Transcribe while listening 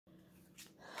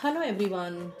Hello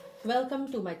everyone,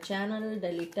 welcome to my channel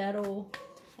Delhi Tarot,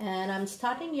 and I'm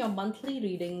starting your monthly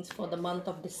readings for the month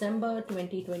of December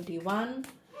 2021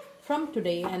 from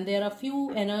today. And there are a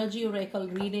few energy oracle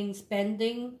readings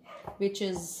pending, which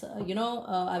is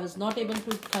I was not able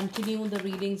to continue the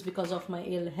readings because of my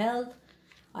ill health.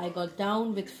 I got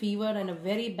down with fever and a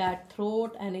very bad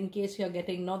throat, and in case you're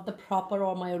getting not the proper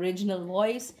or my original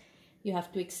voice, you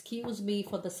have to excuse me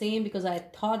for the same, because I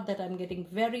thought that I'm getting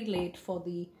very late for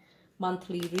the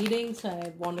monthly reading. So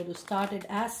I wanted to start it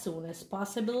as soon as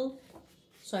possible.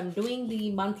 So I'm doing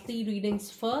the monthly readings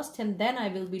first, and then I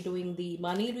will be doing the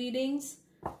money readings,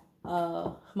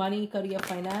 money, career,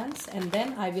 finance, and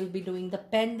then I will be doing the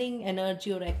pending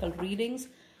energy oracle readings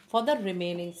for the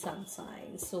remaining sun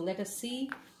signs. So let us see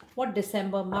what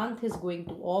December month is going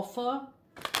to offer.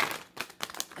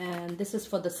 And this is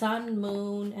for the sun,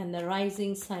 moon, and the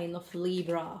rising sign of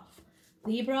Libra.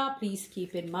 Libra, please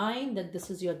keep in mind that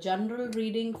this is your general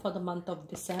reading for the month of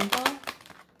December,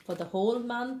 for the whole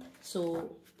month.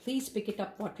 So please pick it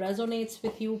up what resonates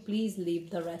with you. Please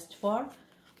leave the rest for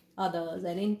others.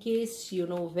 And in case you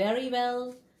know very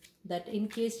well that in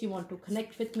case you want to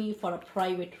connect with me for a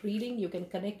private reading, you can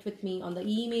connect with me on the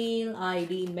email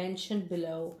ID mentioned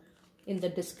below in the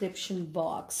description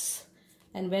box.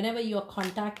 And whenever you are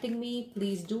contacting me,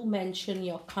 please do mention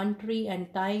your country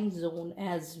and time zone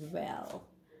as well.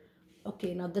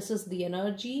 Okay, now this is the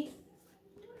energy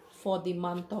for the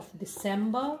month of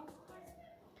December.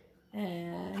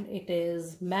 And it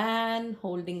is man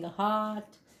holding a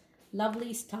heart.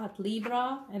 Lovely start,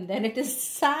 Libra. And then it is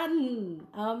sun.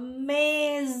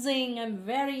 Amazing. I'm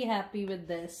very happy with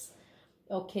this.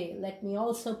 Okay, let me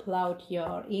also pull out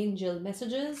your angel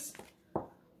messages.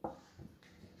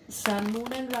 Sun,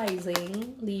 moon, and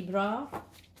rising, Libra,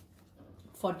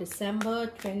 for December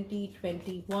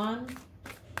 2021.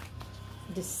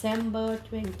 December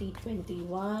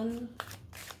 2021.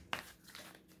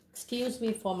 Excuse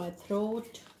me for my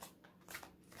throat.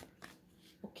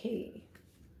 Okay.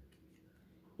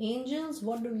 Angels,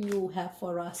 what do you have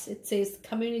for us? It says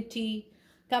communicate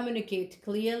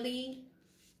clearly.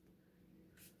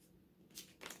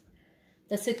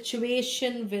 The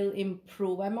situation will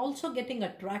improve. I'm also getting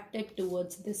attracted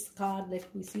towards this card.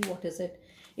 Let me see, what is it?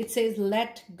 It says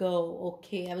let go.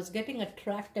 Okay, I was getting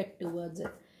attracted towards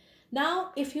it.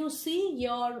 Now, if you see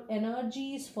your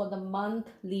energies for the month,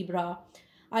 Libra,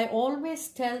 I always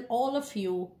tell all of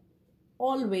you,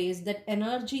 always, that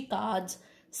energy cards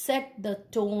set the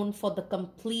tone for the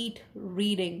complete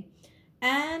reading.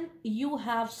 And you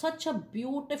have such a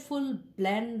beautiful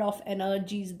blend of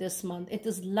energies this month. It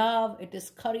is love, it is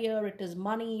career, it is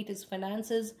money, it is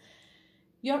finances.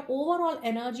 Your overall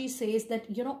energy says that,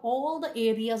 all the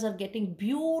areas are getting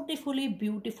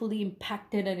beautifully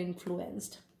impacted and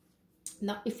influenced.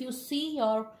 Now, if you see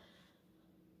your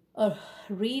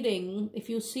reading, if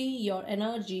you see your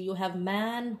energy, you have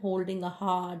man holding a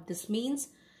heart. This means,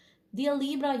 dear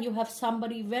Libra, you have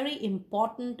somebody very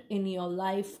important in your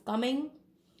life coming.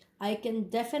 I can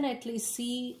definitely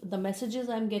see the messages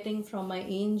I'm getting from my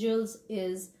angels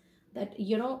is that,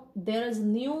 there is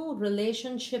new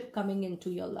relationship coming into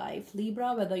your life.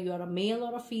 Libra, whether you are a male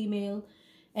or a female,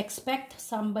 expect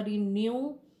somebody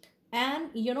new.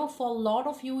 And, for a lot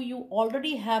of you, you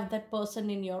already have that person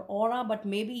in your aura, but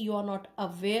maybe you are not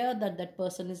aware that that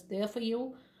person is there for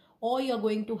you. Or you're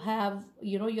going to have,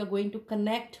 you're going to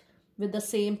connect with the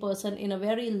same person in a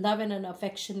very loving and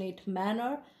affectionate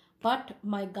manner. But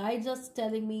my guides are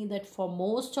telling me that for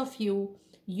most of you,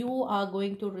 you are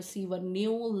going to receive a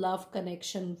new love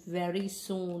connection very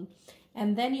soon.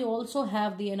 And then you also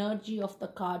have the energy of the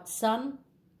card Sun.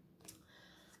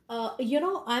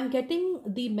 I'm getting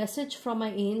the message from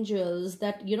my angels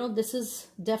that, this is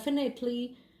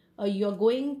definitely, you're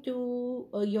going to,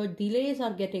 your delays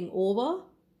are getting over.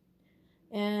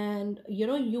 And,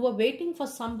 you were waiting for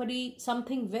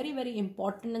something very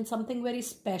important and something very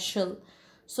special.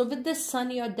 So with this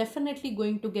Sun, you're definitely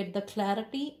going to get the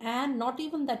clarity, and not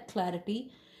even that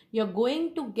clarity. You're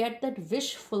going to get that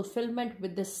wish fulfillment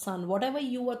with this Sun. Whatever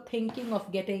you were thinking of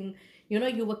getting,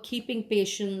 you were keeping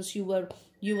patience. You were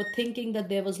thinking that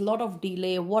there was a lot of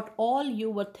delay. What all you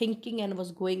were thinking and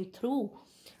was going through,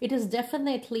 it is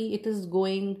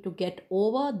going to get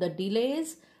over the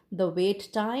delays, the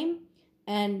wait time.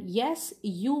 And yes,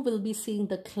 you will be seeing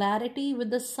the clarity with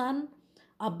the Sun,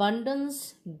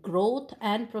 abundance, growth,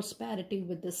 and prosperity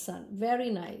with the Sun. Very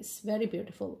nice, very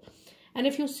beautiful. And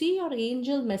if you see your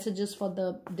angel messages for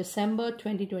the December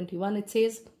 2021, it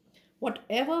says,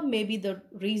 whatever may be the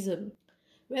reason,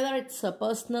 whether it's a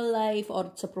personal life or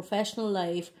it's a professional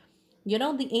life, You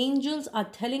know, the angels are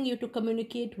telling you to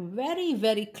communicate very,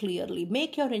 very clearly.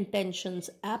 Make your intentions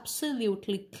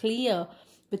absolutely clear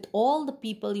with all the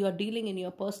people you are dealing in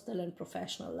your personal and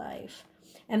professional life.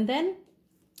 And then,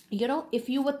 you know, if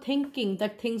you were thinking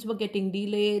that things were getting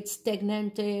delayed,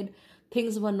 stagnated,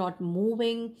 things were not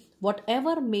moving,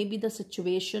 whatever may be the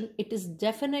situation, it is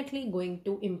definitely going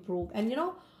to improve. And you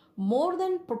know, more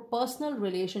than personal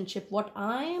relationship, what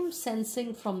I am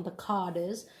sensing from the card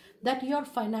is that your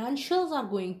financials are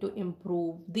going to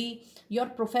improve, your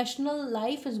professional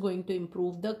life is going to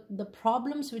improve, the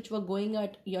problems which were going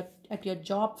at your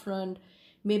job front,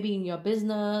 maybe in your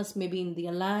business, maybe in the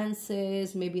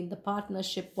alliances, maybe in the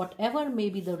partnership, whatever may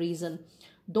be the reason,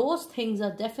 those things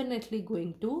are definitely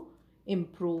going to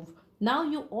improve. Now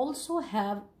you also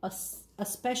have a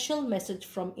special message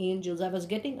from angels. I was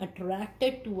getting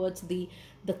attracted towards the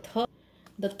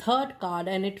third card,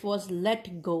 and it was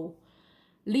let go.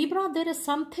 Libra, there is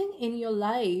something in your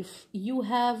life you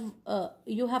have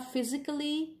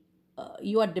physically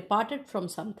you are departed from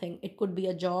something. It could be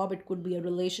a job, it could be a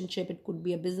relationship, it could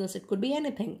be a business, it could be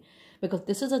anything, because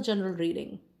this is a general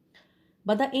reading.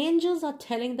 But the angels are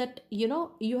telling that, you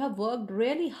know, you have worked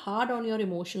really hard on your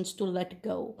emotions to let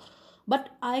go. But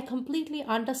I completely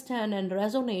understand and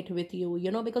resonate with you, you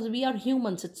know, because we are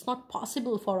humans. It's not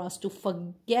possible for us to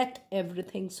forget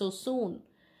everything so soon.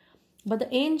 But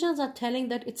the angels are telling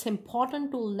that it's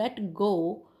important to let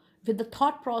go with the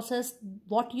thought process,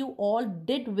 what you all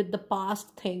did with the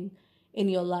past thing in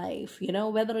your life, you know,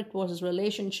 whether it was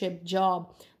relationship,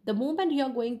 job. The moment you're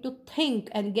going to think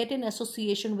and get in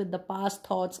association with the past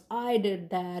thoughts, I did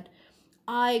that,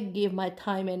 I gave my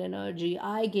time and energy,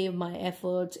 I gave my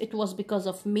efforts, it was because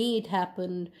of me it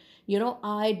happened, you know,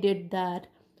 I did that.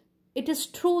 It is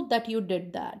true that you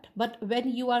did that, but when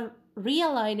you are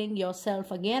realigning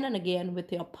yourself again and again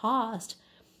with your past,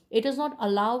 it is not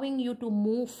allowing you to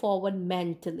move forward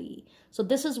mentally. So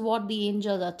this is what the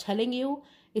angels are telling you.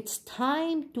 It's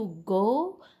time to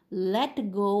go,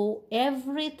 let go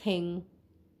everything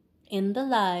in the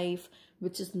life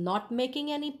which is not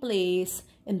making any place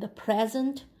in the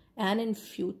present and in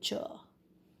future.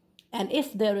 And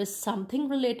if there is something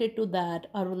related to that,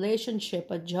 a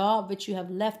relationship, a job which you have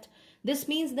left, this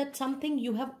means that something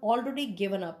you have already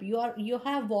given up. You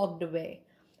have walked away.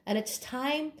 And it's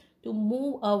time to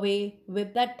move away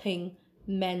with that thing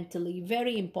mentally.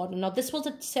 Very important. Now, this was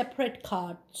a separate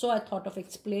card, so I thought of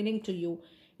explaining to you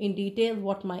in detail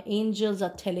what my angels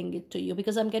are telling it to you,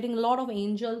 because I'm getting a lot of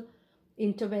angel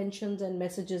interventions and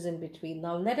messages in between.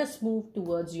 Now, let us move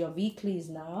towards your weeklies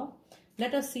now.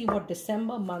 Let us see what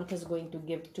December month is going to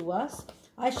give to us.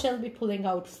 I shall be pulling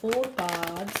out 4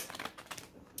 cards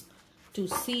to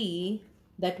see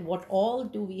that what all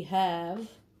do we have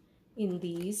in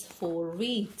these 4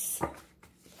 weeks.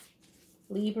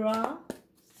 Libra,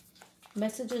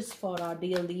 messages for our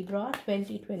dear Libra,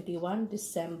 2021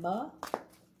 December.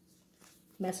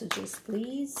 Messages,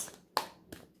 please.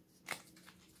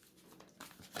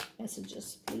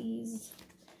 Messages, please.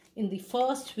 In the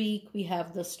first week, we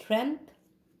have the Strength.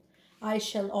 I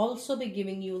shall also be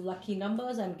giving you lucky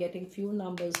numbers. I'm getting few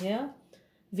numbers here.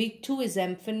 Week 2 is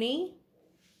Symphony.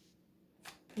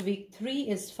 Week 3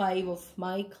 is 5 of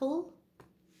Michael.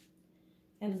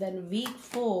 And then week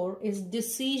 4 is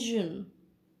Decision.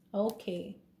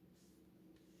 Okay.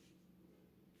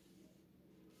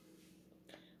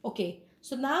 Okay.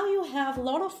 So now you have a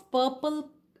lot of purple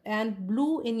and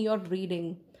blue in your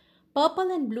reading.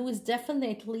 Purple and blue is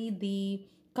definitely the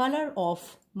color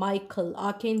of Michael,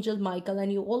 Archangel Michael,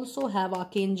 and you also have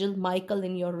Archangel Michael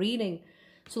in your reading.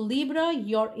 So Libra,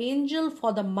 your angel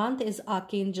for the month is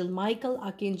Archangel Michael.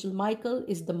 Archangel Michael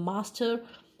is the master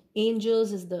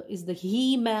angels, is the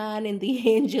he-man in the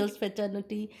angels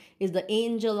fraternity, is the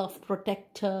angel of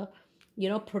protector, you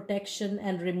know, protection,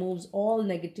 and removes all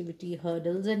negativity,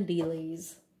 hurdles and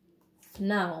delays.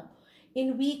 Now,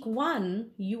 in week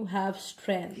 1, you have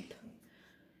Strength,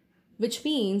 which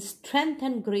means strength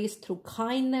and grace through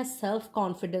kindness,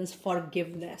 self-confidence,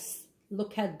 forgiveness.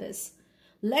 Look at this.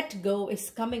 Let go is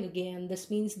coming again.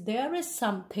 This means there is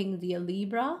something, dear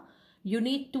Libra. You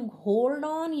need to hold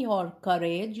on your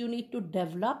courage. You need to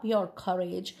develop your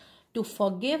courage to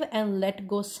forgive and let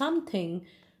go something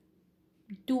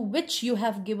to which you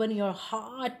have given your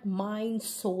heart, mind,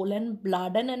 soul, and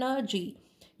blood and energy.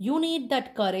 You need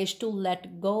that courage to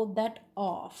let go that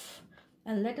off.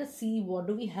 And let us see what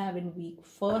do we have in week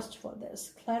 1st for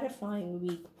this. Clarifying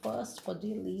week 1st for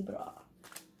dear Libra.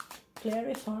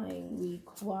 Clarifying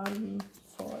week 1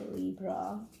 for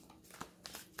Libra.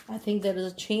 I think there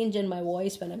is a change in my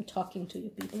voice when I'm talking to you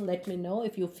people. Let me know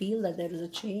if you feel that there is a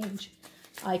change.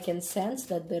 I can sense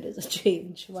that there is a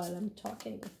change while I'm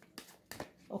talking.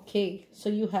 Okay, so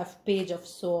you have Page of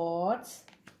Swords.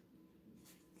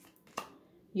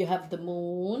 You have the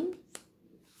Moon.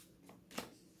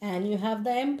 And you have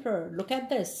the Emperor. Look at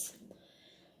this.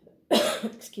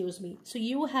 Excuse me. So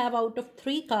you have, out of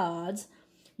 3 cards,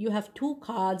 you have 2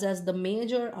 cards as the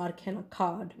major arcana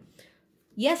card.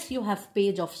 Yes, you have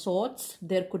Page of Swords.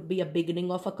 There could be a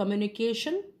beginning of a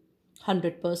communication,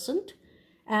 100%.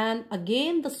 And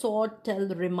again, the sword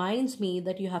reminds me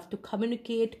that you have to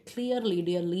communicate clearly,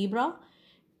 dear Libra.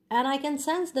 And I can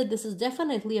sense that this is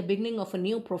definitely a beginning of a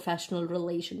new professional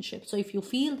relationship. So if you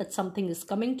feel that something is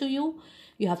coming to you,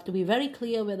 you have to be very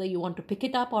clear whether you want to pick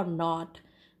it up or not.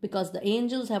 Because the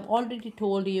angels have already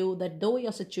told you that though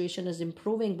your situation is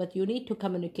improving, but you need to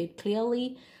communicate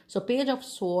clearly. So Page of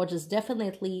Swords is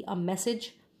definitely a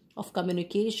message of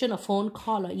communication, a phone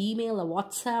call, an email, a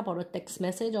WhatsApp, or a text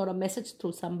message, or a message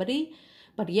through somebody.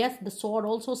 But yes, the sword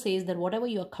also says that whatever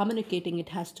you are communicating, it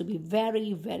has to be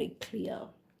very, very clear.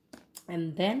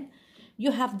 And then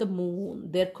you have the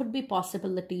Moon. There could be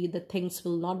possibility that things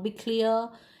will not be clear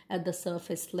at the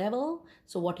surface level.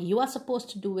 So what you are supposed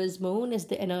to do is, Moon is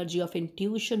the energy of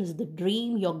intuition, is the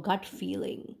dream, your gut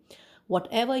feeling.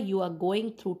 Whatever you are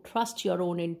going through, trust your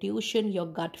own intuition, your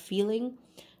gut feeling.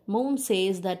 Moon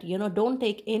says that, don't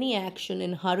take any action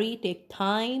in hurry. Take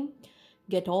time,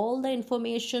 get all the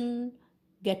information,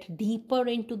 get deeper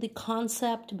into the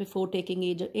concept before taking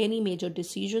any major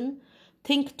decision.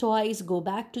 Think twice, go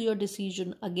back to your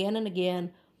decision again and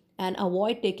again, and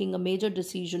avoid taking a major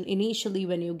decision initially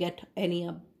when you get any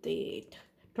update.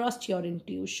 Trust your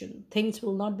intuition. Things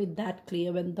will not be that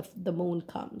clear when the Moon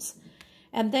comes.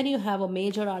 And then you have a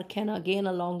major arcana again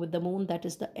along with the Moon, that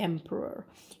is the Emperor.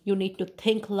 You need to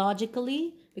think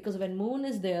logically, because when Moon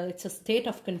is there, it's a state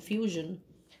of confusion.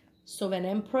 So when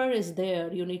Emperor is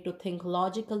there, you need to think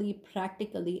logically,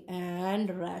 practically,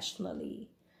 and rationally.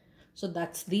 So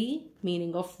that's the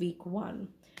meaning of week 1.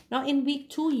 Now in week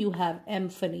 2, you have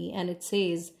Emphany, and it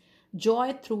says,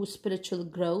 joy through spiritual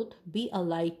growth, be a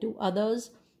light to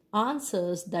others,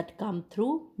 answers that come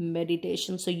through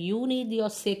meditation. So you need your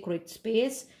sacred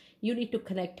space. You need to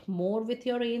connect more with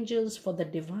your angels for the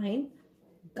divine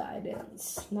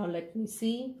guidance. Now let me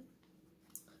see.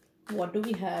 What do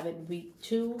we have in week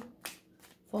 2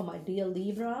 for my dear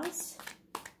Libras?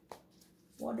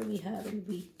 What do we have in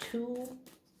week 2?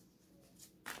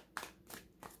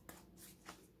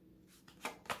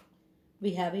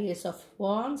 We have Ace of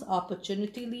Wands,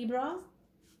 opportunity, Libra.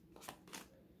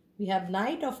 We have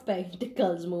Knight of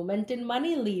Pentacles, movement in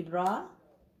money, Libra.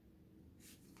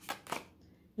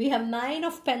 We have 9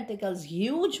 of Pentacles,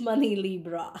 huge money,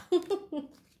 Libra.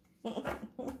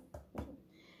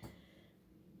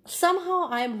 Somehow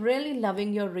I'm really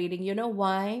loving your reading. You know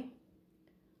why?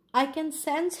 I can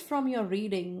sense from your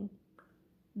reading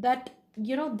that,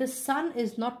 the sun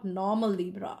is not normal,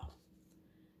 Libra.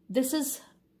 This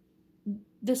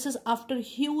is after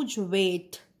huge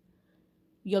wait.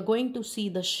 You're going to see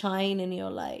the shine in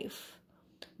your life.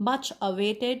 Much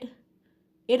awaited,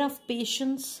 enough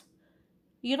patience.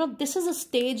 This is a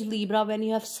stage, Libra, when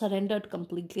you have surrendered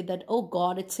completely, that, oh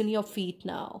God, it's in your feet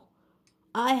now.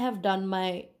 I have done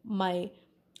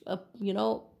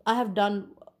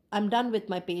I'm done with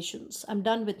my patience. I'm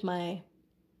done with my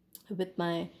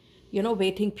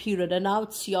waiting period, and now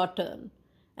it's your turn.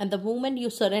 And the moment you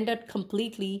surrendered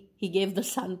completely, he gave the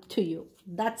sun to you.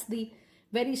 That's the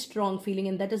very strong feeling,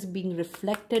 and that is being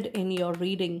reflected in your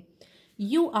reading.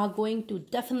 You are going to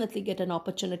definitely get an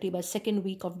opportunity by 2nd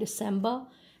week of December,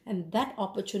 and that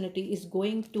opportunity is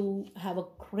going to have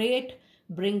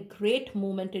bring great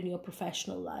movement in your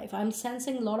professional life. I'm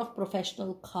sensing a lot of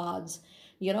professional cards,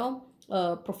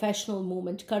 professional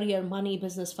movement, career, money,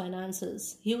 business,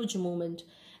 finances, huge movement.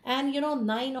 And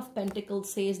 9 of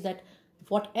Pentacles says that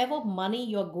whatever money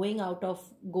you're going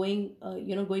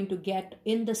to get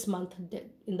in this month,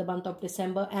 in the month of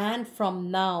December, and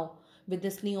from now with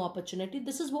this new opportunity,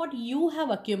 this is what you have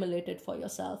accumulated for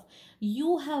yourself.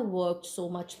 You have worked so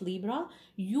much, Libra.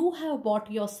 You have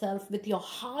brought yourself with your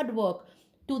hard work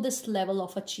to this level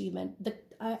of achievement.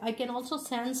 I can also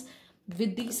sense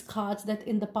with these cards that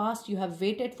in the past you have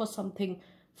waited for something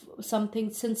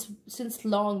since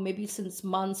long, maybe since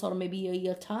months or maybe a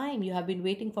year time. You have been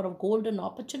waiting for a golden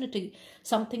opportunity,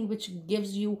 something which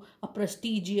gives you a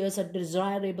prestigious, a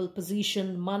desirable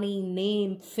position, money,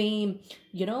 name, fame,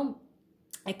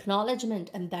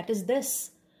 acknowledgement. And that is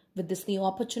this. With this new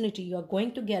opportunity, you are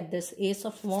going to get this Ace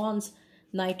of Wands,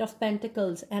 Knight of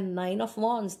Pentacles, and 9 of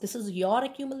Wands. This is your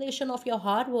accumulation of your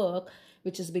hard work,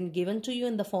 which has been given to you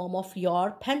in the form of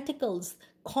your pentacles,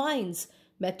 coins,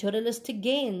 materialistic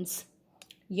gains,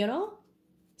 you know,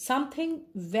 something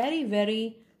very,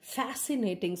 very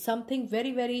fascinating, something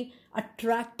very, very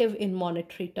attractive in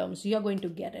monetary terms. You're going to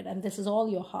get it. And this is all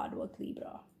your hard work,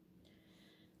 Libra.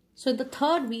 So in the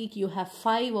third week, you have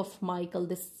 5 of Michael.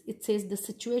 It says the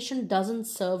situation doesn't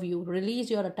serve you.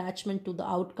 Release your attachment to the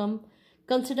outcome.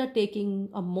 Consider taking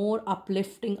a more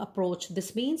uplifting approach.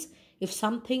 This means if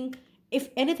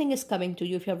anything is coming to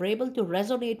you, if you're able to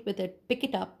resonate with it, pick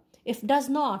it up. If does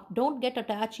not, don't get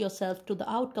attached yourself to the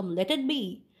outcome. Let it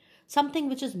be. Something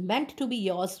which is meant to be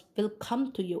yours will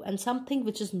come to you, and something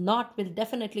which is not will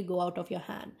definitely go out of your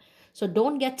hand. So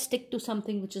don't stick to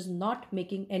something which is not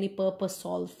making any purpose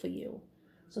solve for you.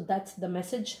 So that's the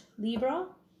message, Libra.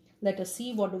 Let us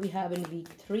see, what do we have in week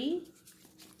 3?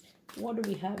 What do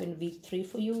we have in week 3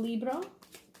 for you, Libra?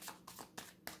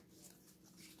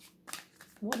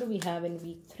 What do we have in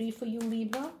week 3 for you,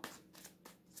 Libra?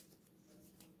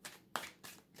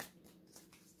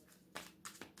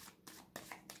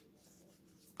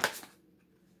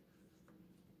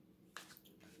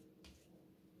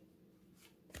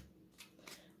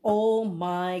 Oh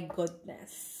my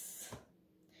goodness.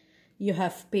 You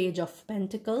have Page of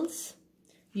Pentacles.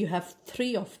 You have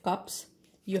 3 of Cups.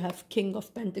 You have King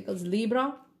of Pentacles.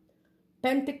 Libra,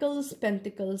 Pentacles,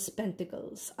 Pentacles,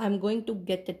 Pentacles. I'm going to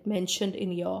get it mentioned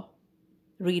in your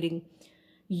reading.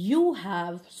 You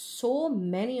have so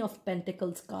many of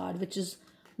Pentacles card, which is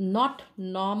not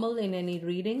normal in any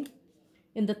reading.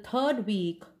 In the third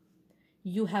week,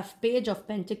 you have Page of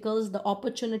Pentacles, the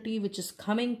opportunity which is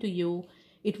coming to you.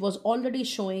 It was already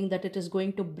showing that it is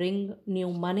going to bring new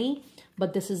money,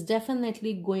 but this is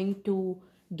definitely going to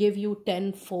give you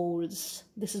 10 folds.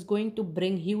 This is going to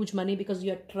bring huge money because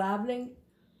you're traveling.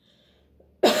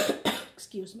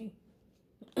 Excuse me.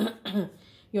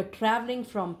 You're traveling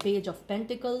from Page of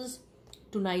Pentacles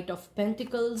to Knight of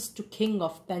Pentacles to King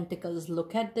of Pentacles.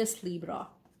 Look at this, Libra.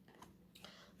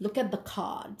 Look at the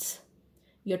cards.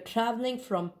 You're traveling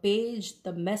from Page,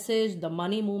 the message, the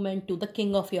money movement, to the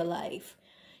King of your life.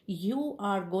 You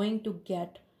are going to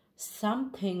get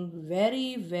something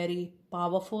very, very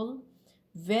powerful,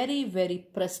 very, very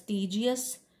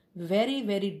prestigious, very,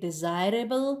 very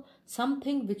desirable,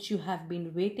 something which you have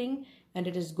been waiting, and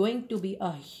it is going to be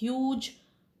a huge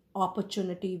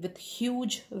opportunity with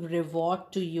huge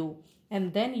reward to you.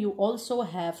 And then you also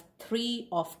have 3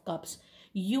 of Cups.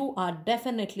 You are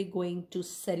definitely going to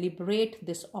celebrate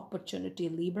this opportunity,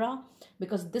 Libra,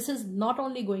 because this is not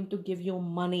only going to give you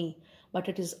money, but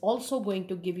it is also going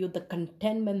to give you the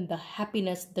contentment, the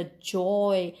happiness, the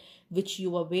joy which you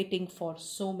were waiting for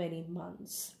so many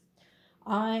months.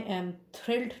 I am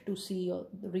thrilled to see your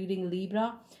reading,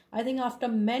 Libra. I think after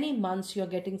many months, you're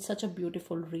getting such a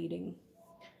beautiful reading.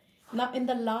 Now, in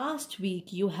the last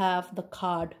week, you have the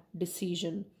card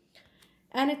Decision.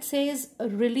 And it says,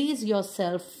 release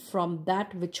yourself from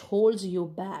that which holds you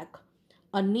back.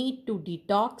 A need to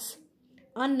detox,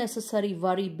 unnecessary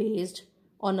worry based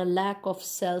on a lack of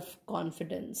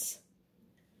self-confidence.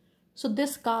 So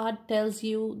this card tells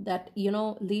you that,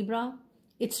 Libra,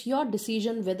 it's your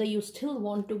decision whether you still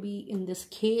want to be in this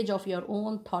cage of your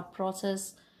own thought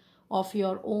process, of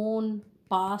your own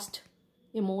past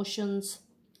emotions,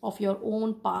 of your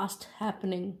own past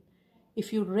happening.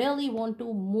 If you really want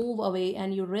to move away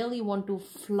and you really want to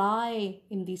fly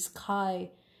in the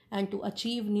sky and to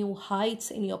achieve new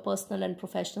heights in your personal and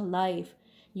professional life,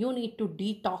 you need to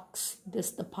detox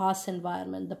the past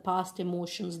environment, the past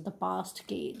emotions, the past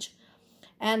cage.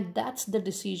 And that's the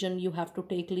decision you have to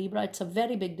take, Libra. It's a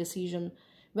very big decision,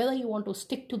 whether you want to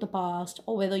stick to the past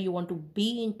or whether you want to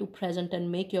be into present and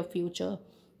make your future.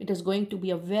 It is going to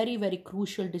be a very, very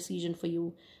crucial decision for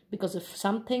you, because if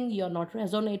something you're not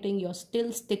resonating, you're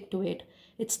still stick to it.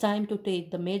 It's time to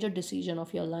take the major decision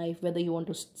of your life, whether you want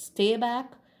to stay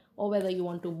back or whether you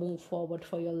want to move forward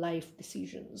for your life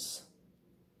decisions.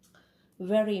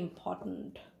 Very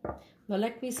important. Now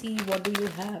let me see, what do you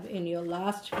have in your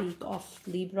last week of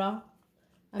Libra?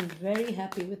 I'm very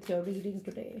happy with your reading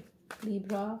today,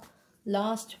 Libra.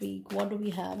 Last week, what do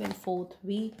we have in 4th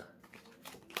week?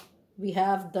 We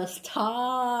have the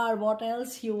Star. What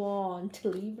else you want,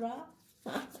 Libra?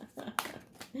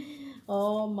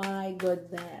 Oh my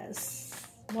goodness.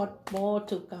 What more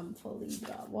to come for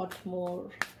Libra? What more?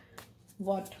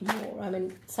 What more? I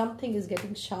mean, something is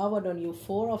getting showered on you.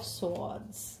 4 of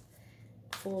Swords.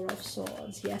 4 of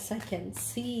Swords. Yes, I can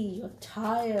see you're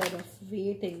tired of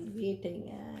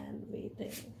waiting.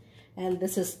 And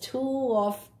this is 2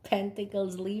 of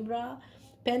Pentacles, Libra.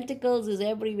 Pentacles is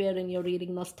everywhere in your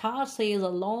reading. Now, star says a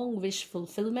long wish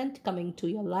fulfillment coming to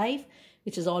your life,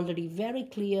 which is already very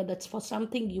clear. That's for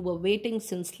something you were waiting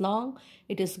since long.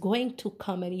 It is going to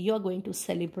come and you're going to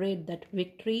celebrate that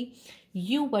victory.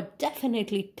 You were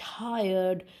definitely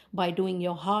tired by doing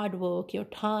your hard work, your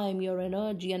time, your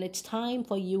energy, and it's time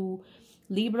for you,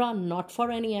 Libra, not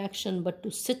for any action, but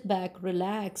to sit back,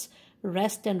 relax,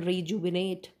 rest and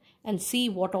rejuvenate, and see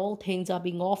what all things are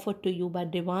being offered to you by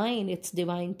divine. It's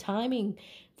divine timing.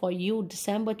 For you,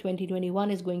 December 2021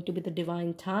 is going to be the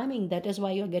divine timing. That is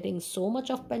why you're getting so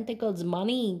much of Pentacles,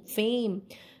 money, fame,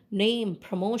 name,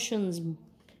 promotions, and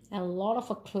a lot of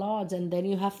applause. And then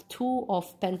you have Two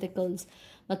of Pentacles.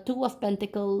 Now, Two of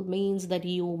Pentacles means that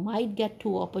you might get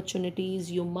two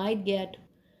opportunities. You might get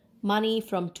money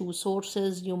from two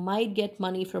sources. You might get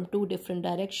money from two different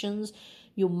directions.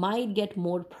 You might get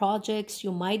more projects,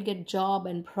 you might get job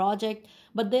and project,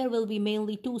 but there will be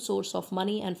mainly two sources of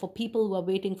money. And for people who are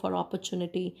waiting for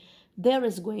opportunity, there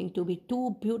is going to be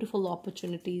two beautiful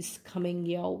opportunities coming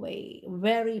your way.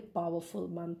 Very powerful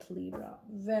month, Libra.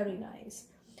 Very nice.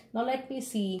 Now let me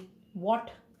see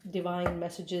what divine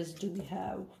messages do we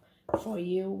have for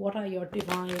you. What are your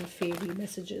divine fairy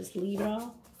messages,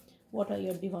 Libra? What are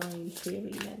your divine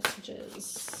fairy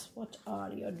messages? What are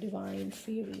your divine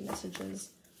fairy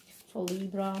messages for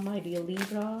Libra, my dear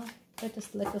Libra?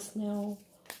 Let us know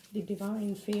the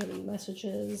divine fairy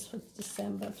messages for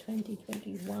December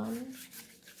 2021.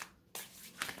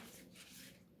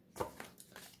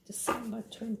 December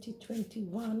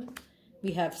 2021.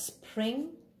 We have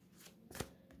spring.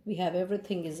 We have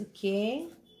everything is okay.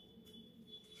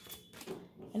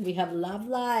 And we have love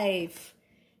life.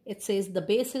 It says the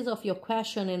basis of your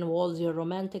question involves your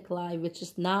romantic life, which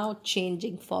is now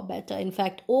changing for better. In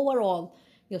fact, overall,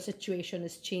 your situation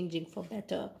is changing for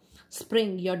better.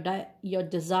 Spring, your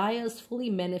desires fully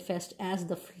manifest as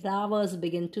the flowers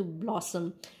begin to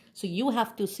blossom. So you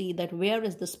have to see that where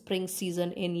is the spring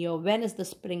season in your, when is the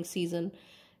spring season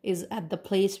is at the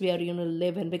place where you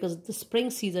live in, because the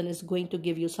spring season is going to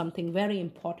give you something very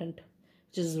important,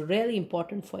 which is really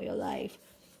important for your life.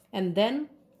 And then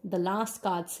the last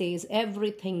card says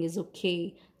everything is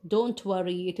okay. Don't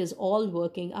worry. It is all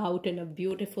working out in a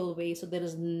beautiful way. So there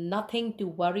is nothing to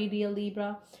worry, dear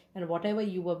Libra. And whatever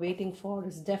you were waiting for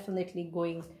is definitely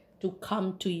going to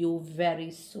come to you very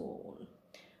soon.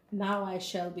 Now I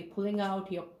shall be pulling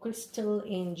out your crystal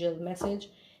angel message.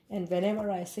 And whenever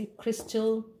I say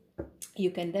crystal, you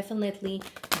can definitely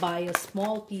buy a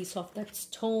small piece of that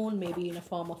stone, maybe in a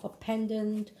form of a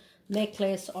pendant,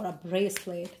 necklace, or a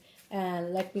bracelet.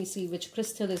 And let me see which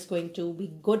crystal is going to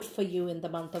be good for you in the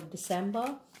month of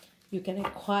December. You can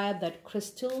acquire that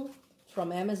crystal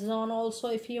from Amazon also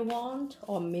if you want,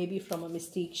 or maybe from a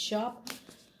Mystique shop.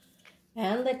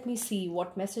 And let me see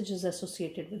what message is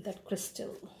associated with that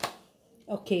crystal.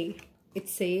 Okay, it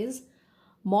says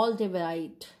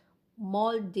Moldavite.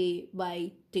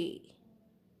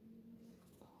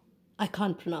 I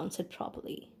can't pronounce it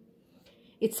properly.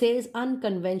 It says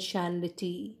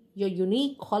unconventionality. Your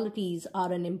unique qualities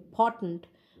are an important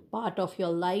part of your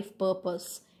life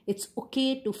purpose. It's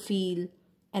okay to feel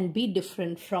and be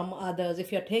different from others.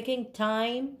 If you're taking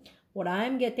time, what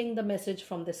I'm getting the message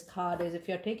from this card is if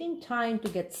you're taking time to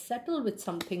get settled with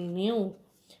something new,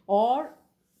 or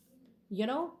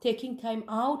taking time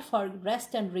out for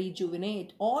rest and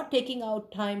rejuvenate, or taking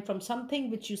out time from something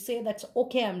which you say that's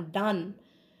okay, I'm done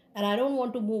and I don't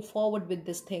want to move forward with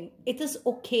this thing. It is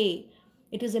okay.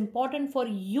 It is important for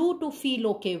you to feel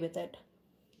okay with it.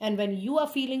 And when you are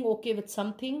feeling okay with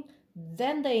something,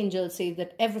 then the angel says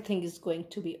that everything is going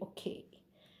to be okay.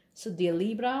 So dear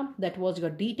Libra, that was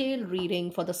your detailed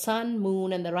reading for the sun,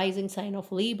 moon, and the rising sign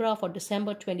of Libra for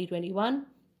December 2021.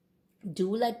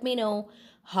 Do let me know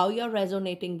how you're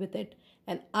resonating with it.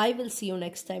 And I will see you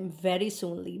next time very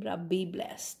soon, Libra. Be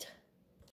blessed.